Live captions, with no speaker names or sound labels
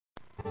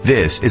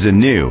This is a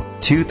new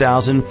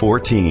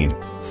 2014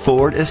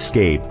 Ford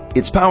Escape.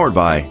 It's powered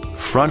by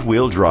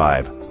front-wheel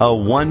drive, a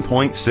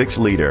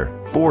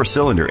 1.6-liter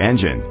four-cylinder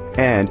engine,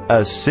 and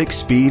a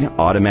 6-speed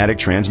automatic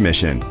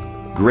transmission.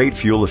 Great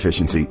fuel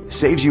efficiency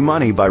saves you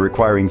money by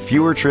requiring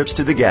fewer trips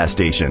to the gas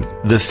station.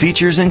 The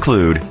features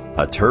include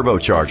a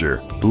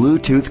turbocharger,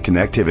 Bluetooth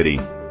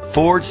connectivity,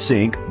 Ford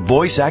Sync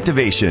voice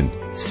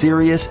activation,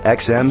 Sirius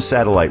XM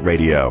satellite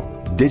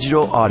radio,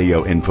 digital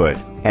audio input,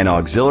 and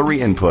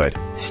auxiliary input,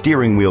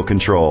 steering wheel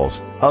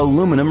controls,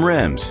 aluminum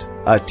rims,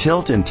 a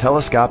tilt and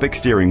telescopic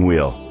steering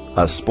wheel,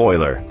 a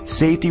spoiler.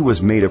 Safety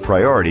was made a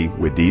priority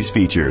with these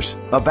features: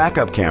 a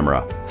backup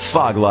camera,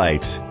 fog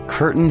lights,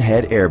 curtain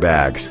head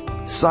airbags,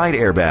 side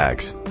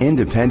airbags,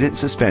 independent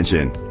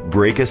suspension,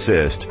 brake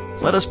assist.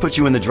 Let us put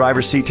you in the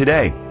driver's seat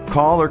today.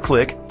 Call or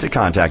click to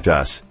contact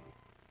us.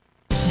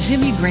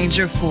 Jimmy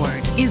Granger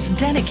Ford is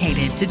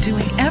dedicated to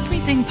doing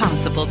everything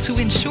possible to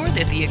ensure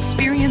that the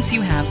experience you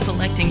have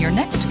selecting your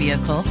next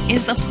vehicle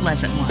is a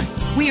pleasant one.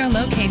 We are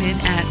located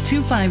at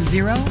 250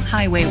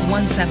 Highway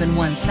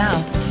 171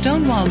 South,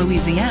 Stonewall,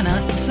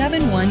 Louisiana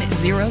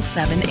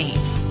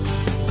 71078.